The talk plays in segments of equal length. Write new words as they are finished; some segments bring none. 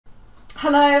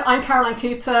Hello, I'm Caroline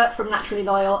Cooper from Naturally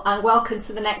Loyal and welcome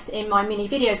to the next in my mini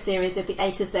video series of the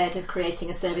A to Z of creating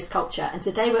a service culture, and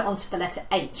today we're on to the letter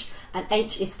H, and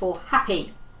H is for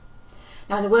happy.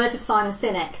 Now, in the words of Simon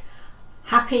Sinek,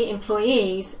 happy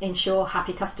employees ensure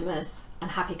happy customers and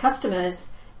happy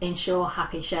customers ensure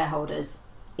happy shareholders,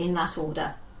 in that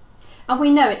order. And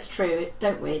we know it's true,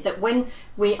 don't we, that when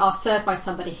we are served by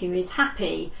somebody who is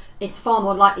happy, it's far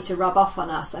more likely to rub off on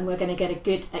us and we're going to get a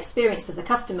good experience as a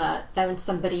customer than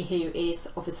somebody who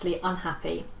is obviously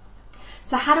unhappy.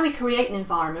 So how do we create an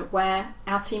environment where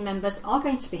our team members are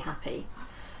going to be happy?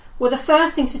 Well, the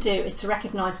first thing to do is to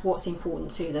recognise what's important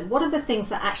to them. What are the things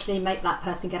that actually make that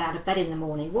person get out of bed in the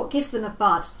morning? What gives them a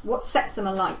buzz? What sets them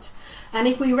alight? And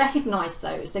if we recognise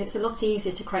those, then it's a lot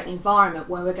easier to create an environment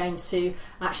where we're going to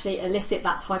actually elicit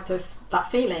that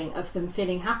feeling of them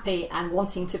feeling happy and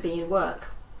wanting to be in work.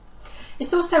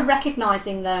 It's also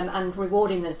recognising them and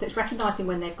rewarding them. So it's recognising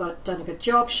when they've done a good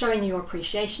job, showing your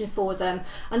appreciation for them,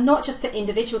 and not just for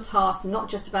individual tasks, not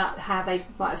just about how they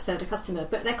might have served a customer,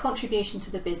 but their contribution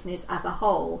to the business as a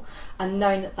whole, and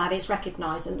knowing that that is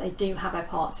recognised and they do have a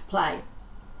part to play.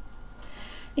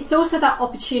 It's also that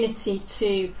opportunity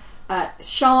to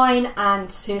shine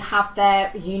and to have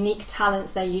their unique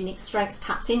talents, their unique strengths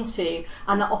tapped into,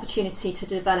 and that opportunity to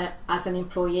develop as an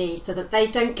employee so that they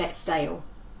don't get stale.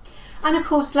 And of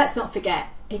course, let's not forget,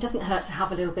 it doesn't hurt to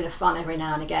have a little bit of fun every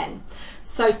now and again.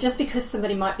 So just because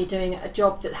somebody might be doing a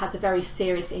job that has a very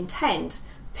serious intent,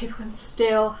 people can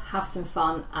still have some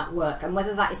fun at work. And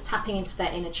whether that is tapping into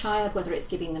their inner child, whether it's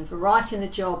giving them variety in the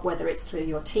job, whether it's through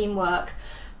your teamwork,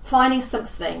 finding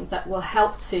something that will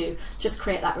help to just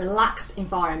create that relaxed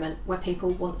environment where people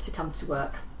want to come to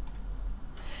work.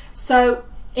 So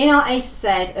in our A to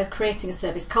Z of creating a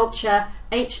service culture,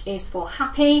 H is for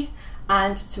happy,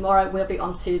 and tomorrow we'll be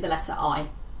on to the letter I.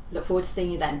 Look forward to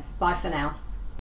seeing you then. Bye for now.